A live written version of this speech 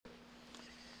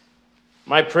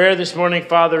My prayer this morning,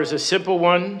 Father, is a simple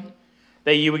one,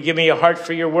 that you would give me a heart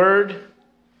for your word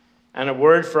and a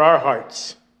word for our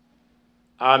hearts.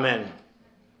 Amen.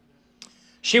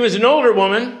 She was an older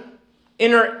woman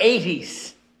in her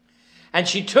 80s, and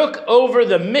she took over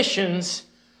the missions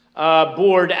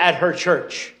board at her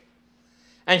church.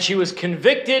 And she was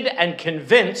convicted and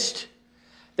convinced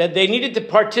that they needed to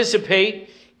participate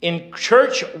in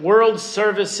Church World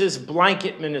Services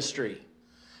blanket ministry.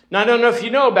 Now, I don't know if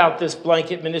you know about this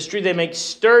blanket ministry. They make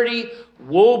sturdy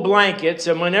wool blankets,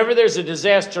 and whenever there's a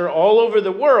disaster all over the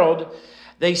world,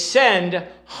 they send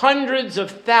hundreds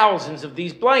of thousands of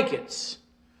these blankets.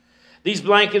 These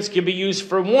blankets can be used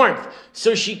for warmth.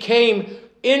 So she came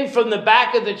in from the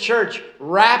back of the church,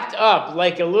 wrapped up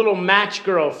like a little match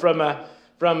girl from a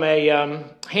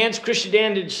Hans Christian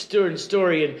Andersen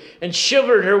story, and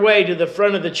shivered her way to the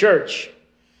front of the church.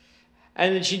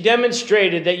 And then she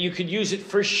demonstrated that you could use it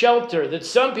for shelter, that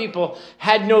some people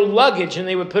had no luggage and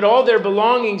they would put all their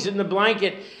belongings in the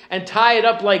blanket and tie it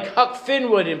up like Huck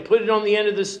Finn would and put it on the end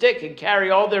of the stick and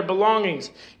carry all their belongings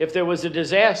if there was a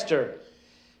disaster.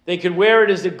 They could wear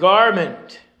it as a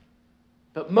garment.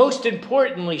 But most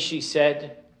importantly, she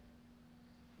said,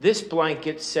 this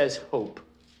blanket says hope.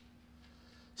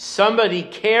 Somebody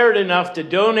cared enough to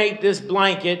donate this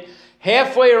blanket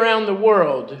halfway around the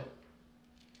world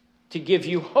to give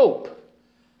you hope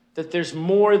that there's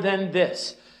more than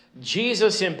this.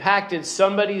 Jesus impacted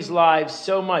somebody's lives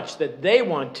so much that they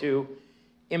want to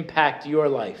impact your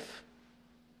life.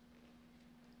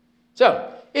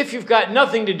 So, if you've got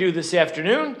nothing to do this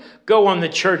afternoon, go on the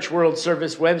Church World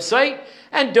Service website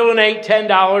and donate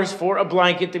 $10 for a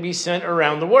blanket to be sent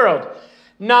around the world.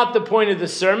 Not the point of the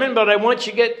sermon, but I want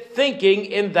you to get thinking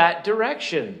in that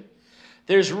direction.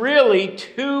 There's really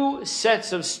two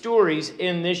sets of stories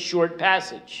in this short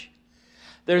passage.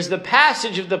 There's the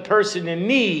passage of the person in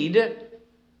need,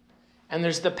 and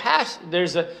there's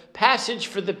a passage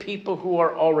for the people who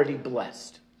are already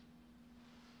blessed.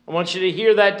 I want you to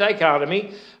hear that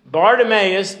dichotomy.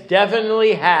 Bartimaeus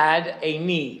definitely had a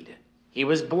need. He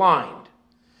was blind.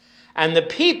 And the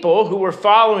people who were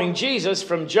following Jesus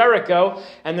from Jericho,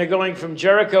 and they're going from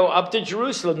Jericho up to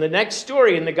Jerusalem. The next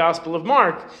story in the Gospel of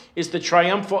Mark is the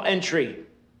triumphal entry.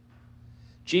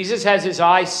 Jesus has his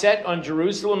eyes set on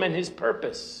Jerusalem and his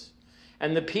purpose.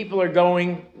 And the people are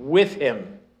going with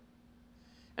him.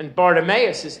 And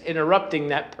Bartimaeus is interrupting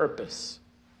that purpose.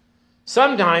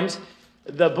 Sometimes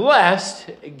the blessed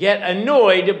get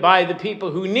annoyed by the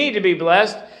people who need to be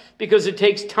blessed because it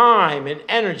takes time and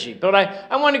energy. But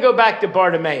I want to go back to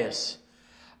Bartimaeus.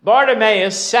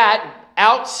 Bartimaeus sat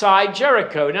outside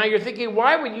Jericho. Now you're thinking,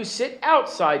 why would you sit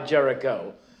outside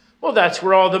Jericho? Well, that's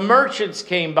where all the merchants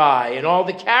came by and all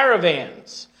the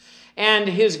caravans. And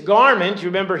his garment,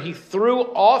 remember he threw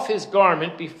off his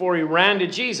garment before he ran to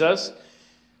Jesus,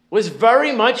 was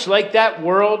very much like that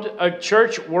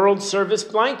Church World Service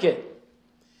blanket.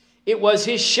 It was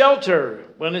his shelter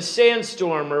when a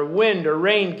sandstorm or wind or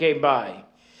rain came by.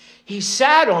 He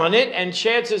sat on it, and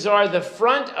chances are the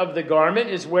front of the garment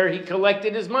is where he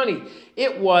collected his money.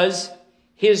 It was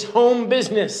his home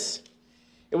business.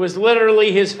 It was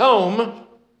literally his home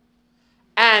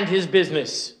and his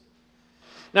business.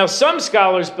 Now, some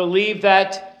scholars believe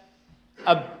that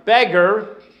a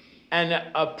beggar,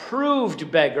 an approved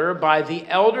beggar by the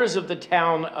elders of the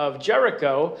town of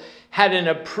Jericho, had an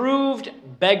approved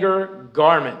beggar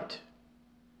garment.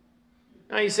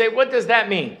 Now you say, what does that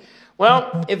mean?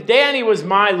 Well, if Danny was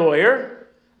my lawyer,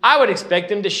 I would expect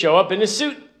him to show up in a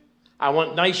suit. I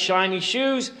want nice shiny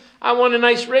shoes. I want a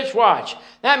nice rich watch.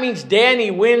 That means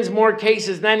Danny wins more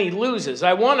cases than he loses.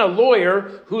 I want a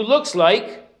lawyer who looks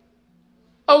like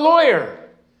a lawyer.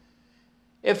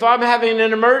 If I'm having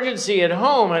an emergency at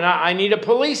home and I need a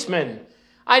policeman,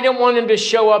 I don't want him to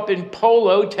show up in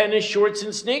polo, tennis shorts,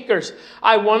 and sneakers.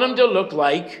 I want him to look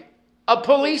like a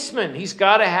policeman. He's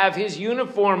got to have his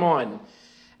uniform on.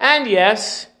 And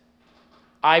yes,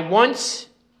 I once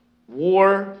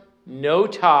wore no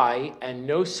tie and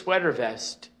no sweater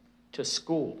vest to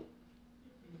school.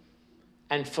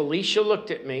 And Felicia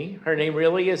looked at me. Her name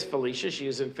really is Felicia. She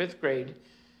is in 5th grade.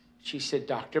 She said,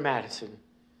 Dr. Madison,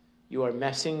 you are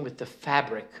messing with the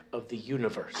fabric of the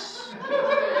universe.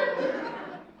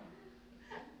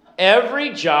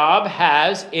 Every job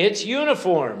has its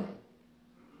uniform.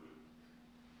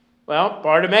 Well,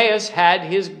 Bartimaeus had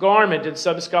his garment, and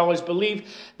some scholars believe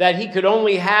that he could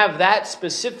only have that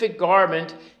specific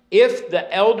garment if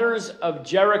the elders of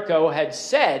Jericho had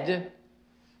said,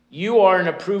 you are an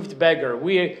approved beggar.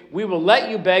 We will let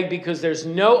you beg because there's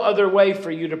no other way for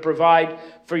you to provide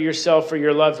for yourself or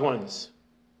your loved ones.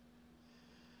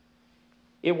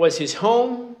 It was his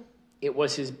home it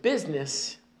was his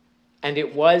business, and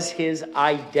it was his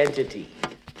identity.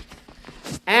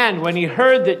 And when he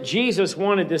heard that Jesus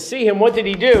wanted to see him, what did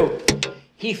he do?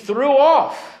 He threw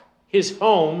off his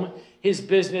home, his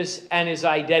business, and his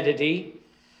identity,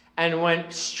 and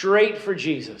went straight for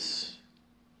Jesus.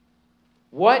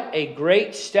 What a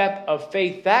great step of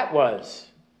faith that was.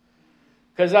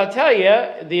 Because I'll tell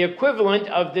you, the equivalent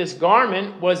of this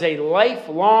garment was a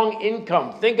lifelong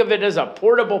income. Think of it as a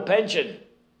portable pension.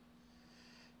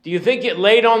 Do you think it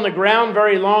laid on the ground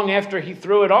very long after he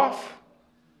threw it off?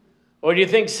 Or do you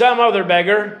think some other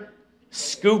beggar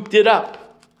scooped it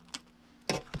up?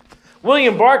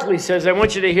 William Barclay says, I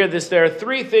want you to hear this, there are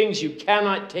three things you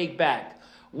cannot take back.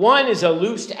 One is a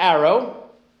loosed arrow,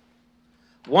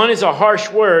 one is a harsh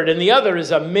word, and the other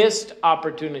is a missed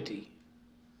opportunity.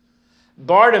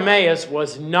 Bartimaeus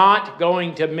was not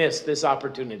going to miss this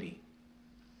opportunity.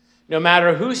 No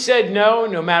matter who said no,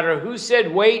 no matter who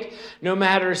said wait, no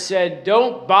matter said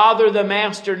don't bother the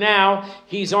master now,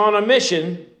 he's on a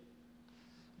mission,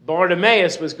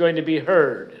 Bartimaeus was going to be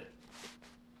heard.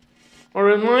 Well, it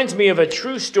reminds me of a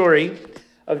true story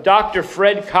of Dr.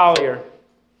 Fred Collier.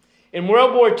 In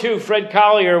World War II, Fred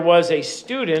Collier was a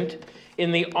student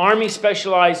in the Army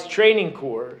Specialized Training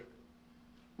Corps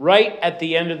right at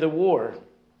the end of the war.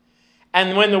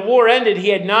 And when the war ended, he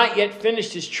had not yet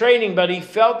finished his training, but he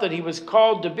felt that he was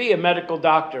called to be a medical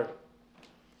doctor.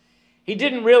 He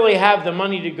didn't really have the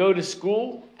money to go to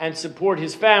school and support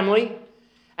his family.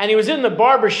 And he was in the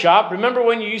barber shop. Remember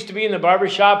when you used to be in the barber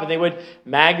shop and they would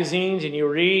magazines and you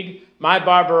read? My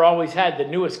barber always had the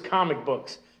newest comic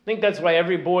books. I think that's why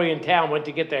every boy in town went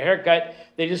to get their haircut.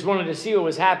 They just wanted to see what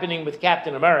was happening with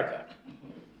Captain America.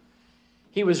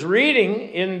 He was reading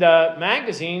in the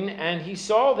magazine and he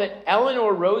saw that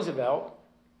Eleanor Roosevelt,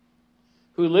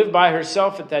 who lived by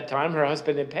herself at that time, her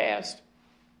husband had passed,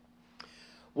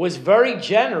 was very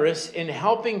generous in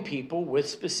helping people with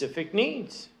specific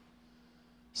needs.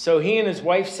 So he and his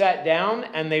wife sat down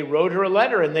and they wrote her a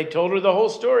letter and they told her the whole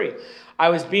story. I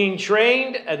was being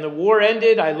trained and the war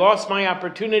ended. I lost my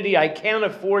opportunity. I can't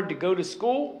afford to go to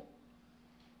school.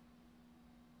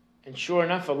 And sure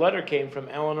enough, a letter came from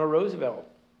Eleanor Roosevelt,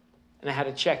 and it had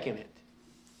a check in it.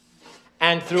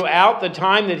 And throughout the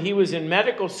time that he was in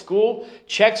medical school,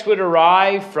 checks would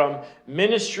arrive from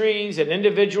ministries and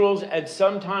individuals, and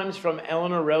sometimes from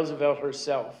Eleanor Roosevelt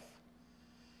herself.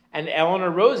 And Eleanor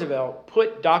Roosevelt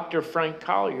put Dr. Frank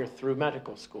Collier through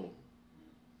medical school.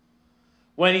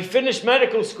 When he finished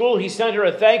medical school, he sent her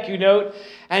a thank you note,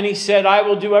 and he said, I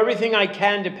will do everything I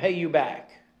can to pay you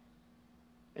back.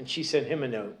 And she sent him a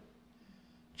note.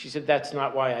 She said, that's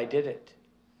not why I did it.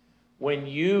 When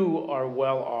you are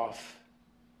well off,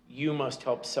 you must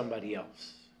help somebody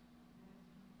else.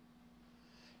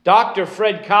 Dr.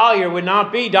 Fred Collier would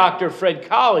not be Dr. Fred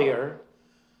Collier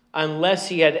unless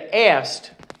he had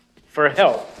asked for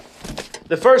help.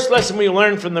 The first lesson we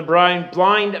learned from the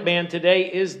blind man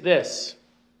today is this.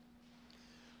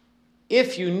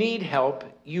 If you need help,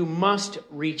 you must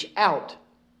reach out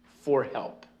for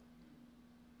help.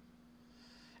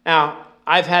 Now,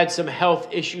 I've had some health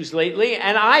issues lately,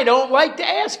 and I don't like to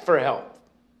ask for help.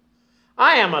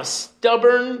 I am a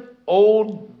stubborn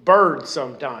old bird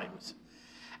sometimes.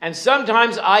 And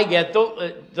sometimes I get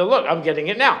the look. I'm getting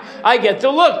it now. I get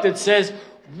the look that says,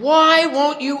 why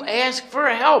won't you ask for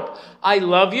help? I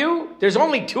love you. There's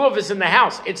only two of us in the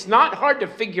house. It's not hard to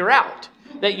figure out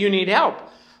that you need help.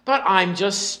 But I'm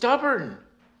just stubborn.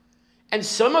 And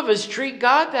some of us treat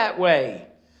God that way.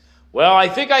 Well, I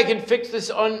think I can fix this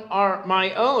on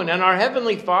my own. And our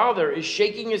Heavenly Father is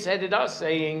shaking his head at us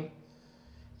saying,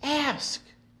 ask.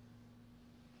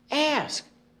 Ask.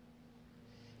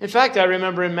 In fact, I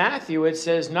remember in Matthew it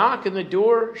says, knock and the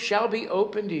door shall be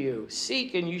open to you.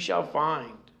 Seek and you shall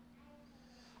find.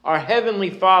 Our Heavenly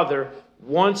Father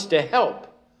wants to help,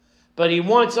 but he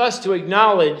wants us to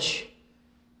acknowledge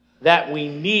that we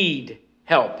need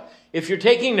help. If you're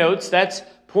taking notes, that's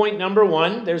point number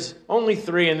one. There's only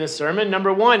 3 in this sermon.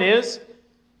 Number 1 is,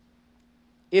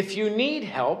 if you need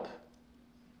help,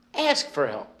 ask for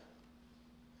help.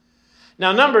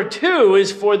 Now, number 2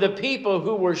 is for the people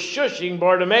who were shushing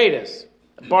Bartimaeus.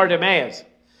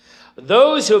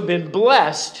 Those who have been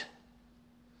blessed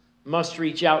must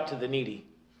reach out to the needy.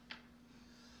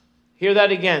 Hear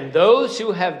that again. Those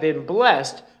who have been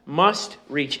blessed must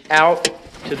reach out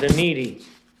to the needy.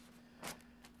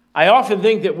 I often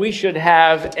think that we should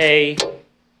have an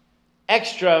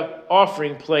extra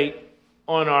offering plate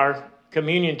on our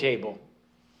communion table.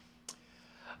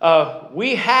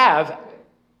 We have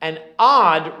an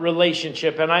odd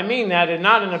relationship, and I mean that and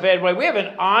not in a bad way. We have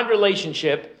an odd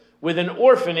relationship with an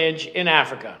orphanage in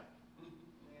Africa.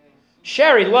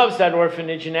 Sherry loves that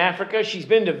orphanage in Africa. She's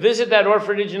been to visit that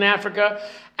orphanage in Africa.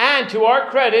 And to our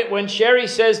credit, when Sherry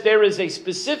says there is a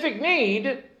specific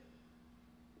need,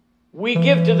 we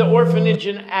give to the orphanage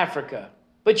in Africa.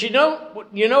 But you know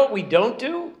what we don't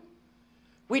do?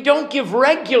 We don't give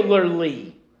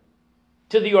regularly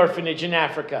to the orphanage in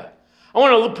Africa. I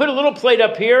want to put a little plate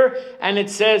up here, and it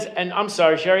says, and I'm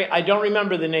sorry, Sherry, I don't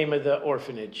remember the name of the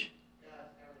orphanage.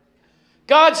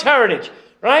 God's Heritage,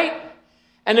 right?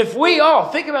 And if we all,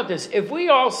 think about this, if we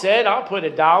all said, I'll put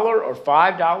 $1 or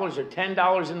 $5 or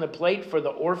 $10 in the plate for the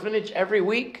orphanage every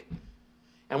week,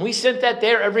 and we sent that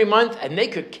there every month, and they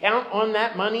could count on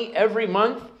that money every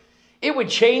month, it would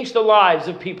change the lives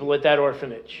of people at that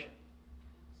orphanage.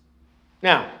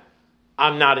 Now,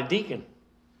 I'm not a deacon.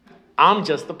 I'm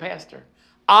just the pastor.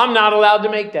 I'm not allowed to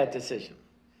make that decision.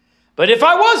 But if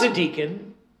I was a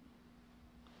deacon,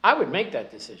 I would make that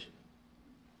decision.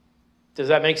 Does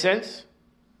that make sense?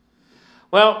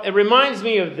 Well, it reminds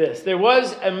me of this. There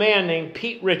was a man named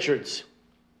Pete Richards.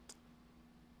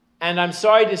 And I'm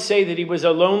sorry to say that he was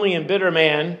a lonely and bitter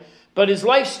man, but his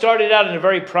life started out in a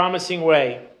very promising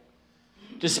way.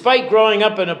 Despite growing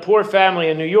up in a poor family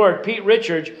in New York, Pete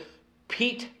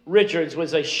Richards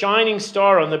was a shining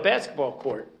star on the basketball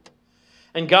court.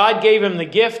 And God gave him the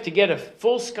gift to get a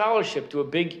full scholarship to a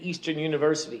big Eastern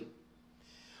university.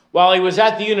 While he was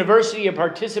at the university, he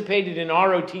participated in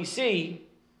ROTC.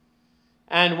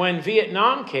 And when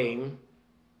Vietnam came,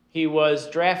 he was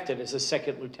drafted as a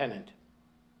second lieutenant.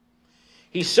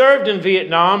 He served in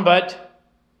Vietnam, but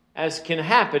as can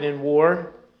happen in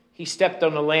war, he stepped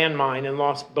on a landmine and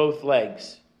lost both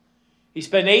legs. He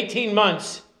spent 18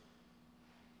 months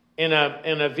in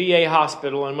a VA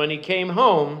hospital, and when he came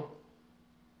home,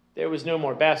 there was no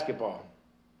more basketball.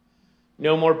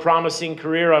 No more promising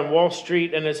career on Wall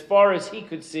Street, and as far as he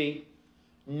could see,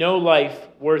 no life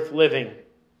worth living.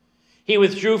 He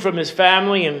withdrew from his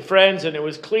family and friends, and it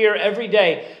was clear every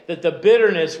day that the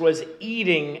bitterness was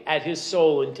eating at his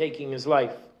soul and taking his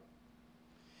life.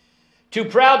 Too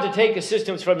proud to take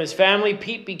assistance from his family,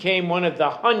 Pete became one of the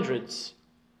hundreds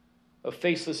of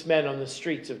faceless men on the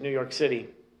streets of New York City.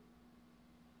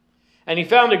 And he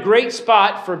found a great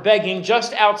spot for begging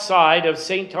just outside of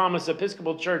St. Thomas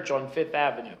Episcopal Church on Fifth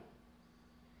Avenue.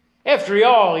 After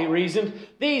all, he reasoned,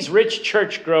 these rich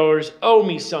churchgoers owe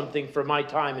me something for my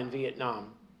time in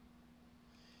Vietnam.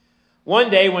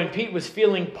 One day, when Pete was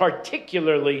feeling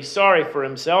particularly sorry for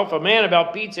himself, a man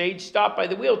about Pete's age stopped by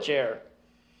the wheelchair.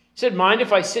 He said, "Mind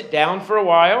if I sit down for a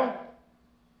while?"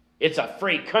 "It's a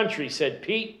free country," said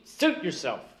Pete. "Suit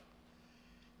yourself."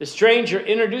 The stranger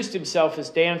introduced himself as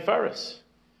Dan Ferris.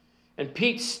 And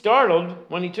Pete was startled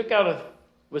when he took out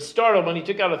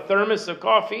a thermos of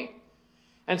coffee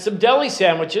and some deli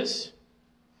sandwiches,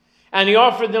 and he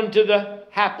offered them to the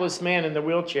hapless man in the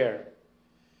wheelchair.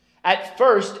 At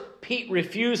first, Pete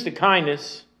refused the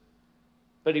kindness,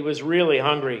 but he was really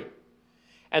hungry.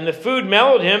 And the food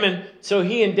mellowed him, and so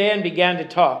he and Dan began to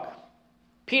talk.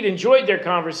 Pete enjoyed their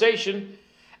conversation,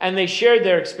 and they shared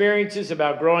their experiences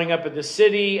about growing up in the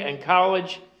city and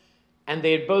college, and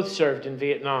they had both served in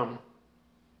Vietnam.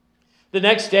 The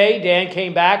next day, Dan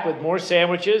came back with more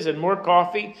sandwiches and more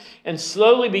coffee and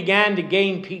slowly began to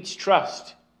gain Pete's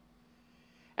trust.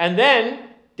 And then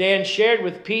Dan shared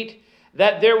with Pete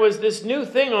that there was this new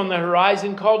thing on the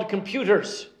horizon called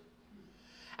computers,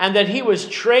 and that he was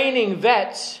training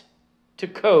vets to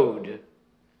code.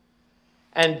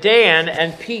 And Dan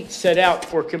and Pete set out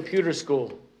for computer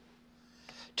school.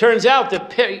 Turns out that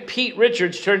Pete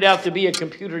Richards turned out to be a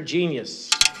computer genius.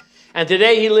 And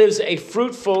today he lives a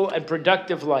fruitful and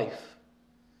productive life.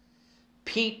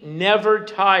 Pete never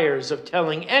tires of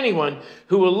telling anyone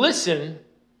who will listen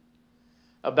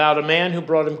about a man who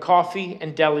brought him coffee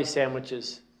and deli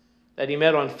sandwiches that he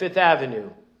met on Fifth Avenue,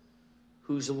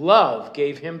 whose love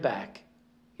gave him back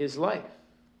his life.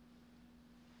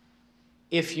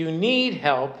 If you need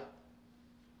help,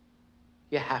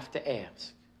 you have to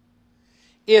ask.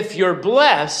 If you're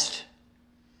blessed,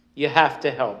 you have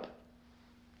to help.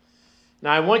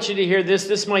 Now, I want you to hear this.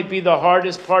 This might be the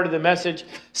hardest part of the message.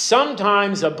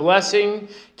 Sometimes a blessing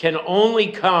can only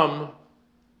come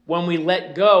when we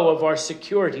let go of our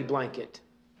security blanket.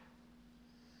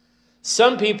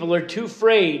 Some people are too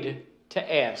afraid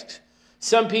to ask.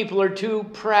 Some people are too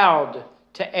proud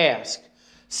to ask.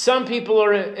 Some people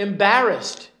are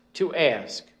embarrassed to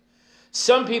ask.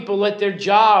 Some people let their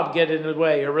job get in the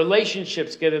way, or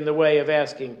relationships get in the way of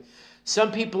asking.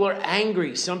 Some people are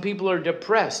angry. Some people are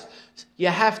depressed. You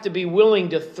have to be willing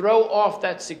to throw off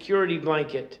that security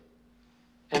blanket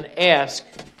and ask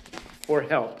for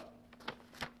help.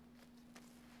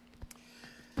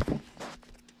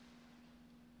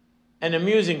 an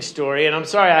amusing story. And I'm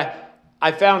sorry,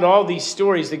 I found all these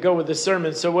stories that go with the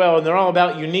sermon so well, and they're all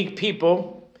about unique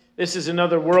people. This is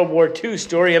another World War II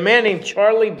story. A man named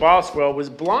Charlie Boswell was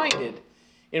blinded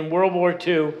in World War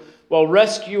II while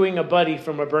rescuing a buddy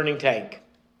from a burning tank.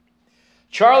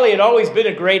 Charlie had always been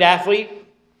a great athlete,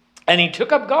 and he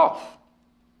took up golf.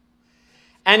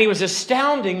 And he was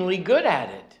astoundingly good at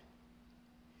it.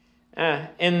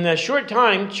 In a short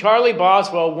time, Charlie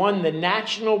Boswell won the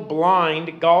National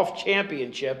Blind Golf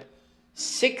Championship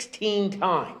 16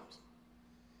 times.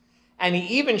 And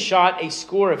he even shot a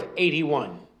score of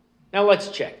 81. Now let's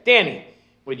check. Danny,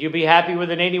 would you be happy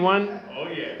with an 81? Oh,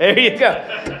 yeah. There you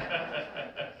go.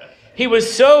 He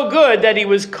was so good that he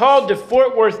was called to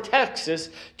Fort Worth, Texas,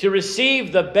 to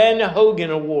receive the Ben Hogan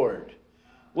Award,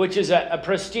 which is a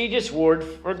prestigious award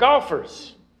for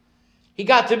golfers. He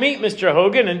got to meet Mr.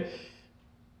 Hogan, and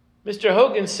Mr.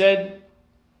 Hogan said,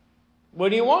 "What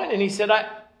do you want?" And he said,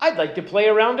 I'd like to play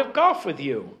a round of golf with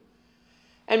you.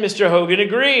 And Mr. Hogan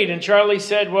agreed, and Charlie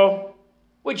said, "Well,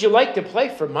 would you like to play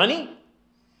for money?"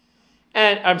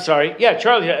 And Charlie.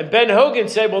 And Ben Hogan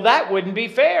said, "Well, that wouldn't be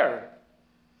fair."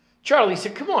 Charlie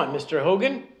said, "Come on, Mr.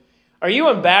 Hogan. Are you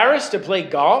embarrassed to play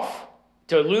golf?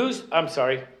 To lose?"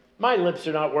 My lips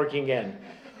are not working again.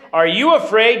 "Are you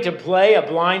afraid to play a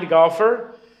blind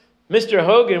golfer?" Mr.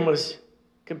 Hogan was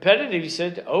competitive. He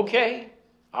said, "Okay,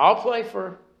 I'll play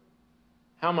for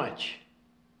how much?"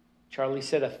 Charlie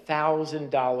said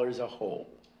 $1,000 a hole.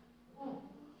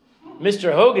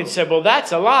 Mr. Hogan said, "Well,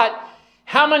 that's a lot.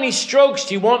 How many strokes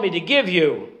do you want me to give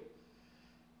you?"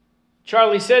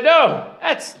 Charlie said, "Oh,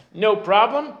 that's no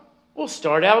problem. We'll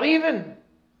start out even."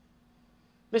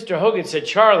 Mr. Hogan said,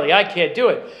 "Charlie, I can't do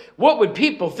it. What would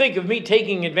people think of me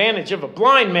taking advantage of a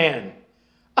blind man?"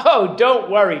 "Oh,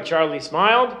 don't worry," Charlie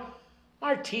smiled.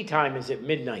 "Our tea time is at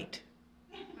midnight."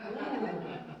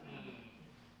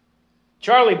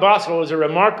 Charlie Boswell was a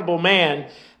remarkable man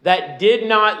that did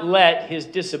not let his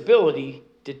disability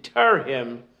deter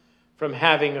him from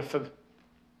having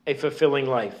a fulfilling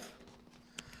life.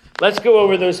 Let's go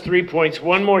over those 3 points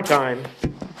one more time.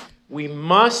 We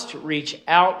must reach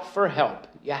out for help.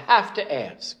 You have to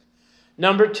ask.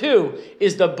 Number 2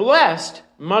 is the blessed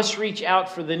must reach out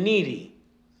for the needy.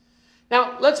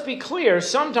 Now, let's be clear.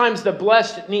 Sometimes the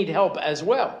blessed need help as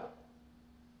well.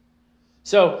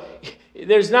 So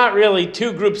there's not really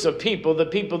two groups of people, the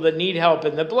people that need help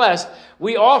and the blessed.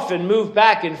 We often move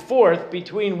back and forth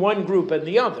between one group and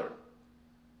the other.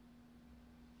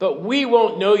 But we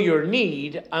won't know your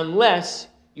need unless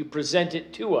you present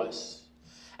it to us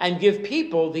and give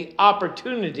people the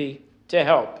opportunity to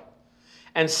help.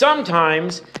 And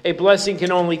sometimes a blessing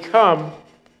can only come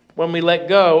when we let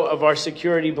go of our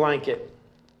security blanket.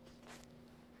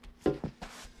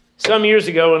 Some years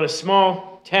ago in a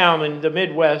small town in the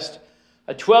Midwest,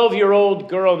 a 12-year-old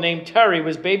girl named Terry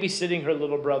was babysitting her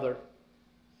little brother.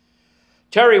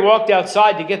 Terry walked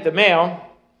outside to get the mail,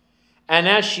 and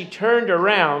as she turned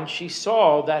around, she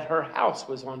saw that her house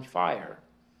was on fire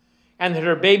and that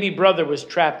her baby brother was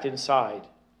trapped inside.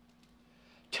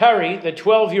 Terry, the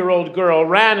 12-year-old girl,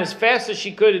 ran as fast as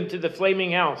she could into the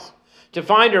flaming house to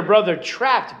find her brother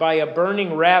trapped by a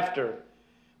burning rafter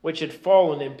which had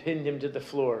fallen and pinned him to the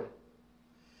floor.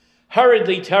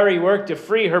 Hurriedly, Terry worked to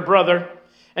free her brother,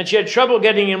 and she had trouble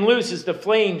getting him loose as the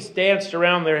flames danced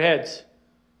around their heads.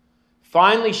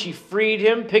 Finally, she freed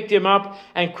him, picked him up,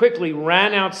 and quickly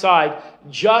ran outside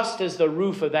just as the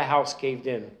roof of the house caved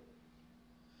in.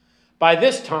 By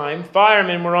this time,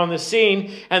 firemen were on the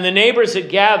scene, and the neighbors had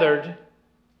gathered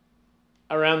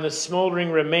around the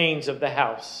smoldering remains of the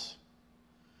house.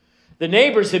 The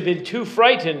neighbors had been too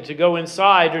frightened to go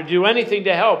inside or do anything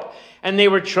to help, and they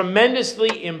were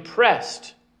tremendously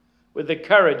impressed with the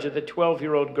courage of the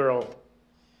 12-year-old girl.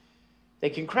 They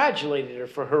congratulated her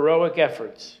for heroic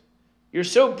efforts. "You're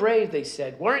so brave," they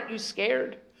said. "Weren't you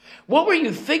scared? What were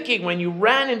you thinking when you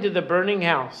ran into the burning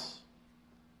house?"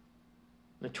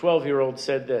 The 12-year-old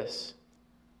said this: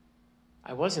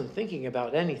 "I wasn't thinking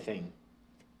about anything.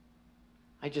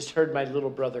 I just heard my little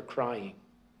brother crying."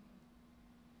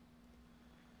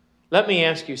 Let me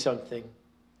ask you something.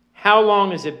 How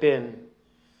long has it been?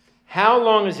 How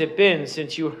long has it been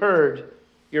since you heard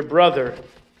your brother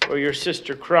or your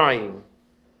sister crying?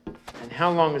 And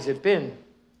how long has it been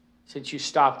since you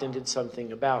stopped and did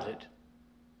something about it?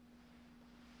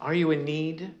 Are you in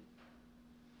need?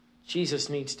 Jesus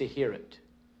needs to hear it.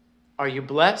 Are you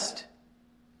blessed?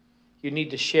 You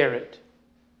need to share it.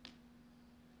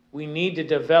 We need to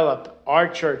develop our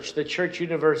church, the Church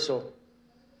Universal,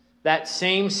 that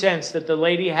same sense that the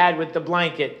lady had with the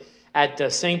blanket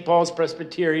at St. Paul's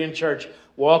Presbyterian Church,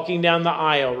 walking down the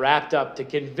aisle, wrapped up, to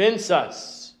convince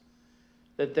us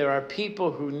that there are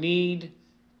people who need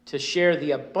to share the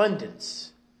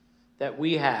abundance that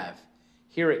we have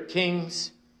here at King's,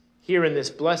 here in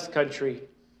this blessed country,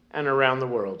 and around the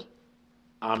world.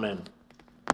 Amen.